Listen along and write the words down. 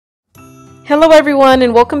Hello everyone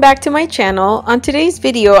and welcome back to my channel. On today's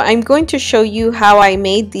video, I'm going to show you how I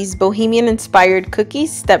made these bohemian inspired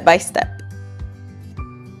cookies step by step.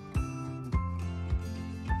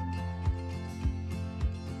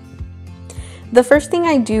 The first thing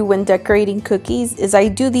I do when decorating cookies is I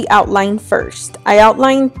do the outline first. I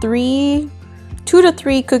outline 2 to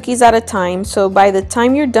 3 cookies at a time, so by the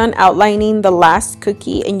time you're done outlining the last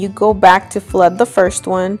cookie and you go back to flood the first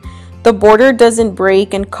one, the border doesn't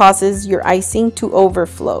break and causes your icing to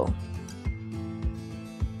overflow.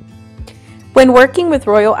 When working with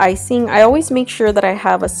royal icing, I always make sure that I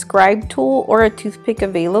have a scribe tool or a toothpick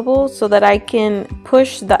available so that I can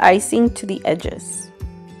push the icing to the edges.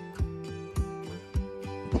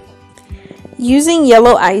 Using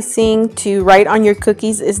yellow icing to write on your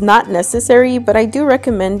cookies is not necessary, but I do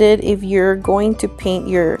recommend it if you're going to paint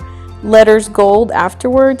your letters gold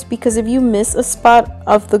afterwards, because if you miss a spot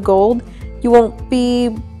of the gold, you won't be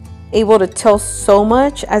able to tell so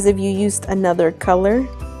much as if you used another color.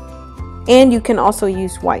 And you can also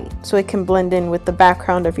use white so it can blend in with the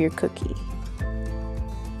background of your cookie.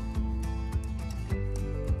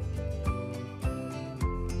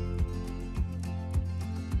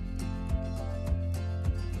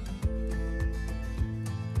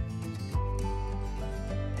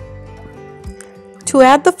 To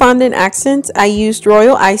add the fondant accents, I used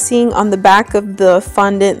royal icing on the back of the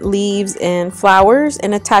fondant leaves and flowers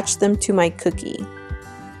and attached them to my cookie.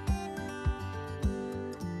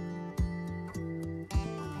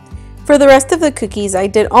 For the rest of the cookies, I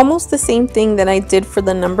did almost the same thing that I did for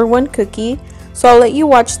the number 1 cookie, so I'll let you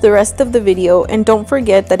watch the rest of the video, and don't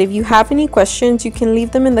forget that if you have any questions, you can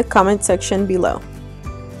leave them in the comment section below.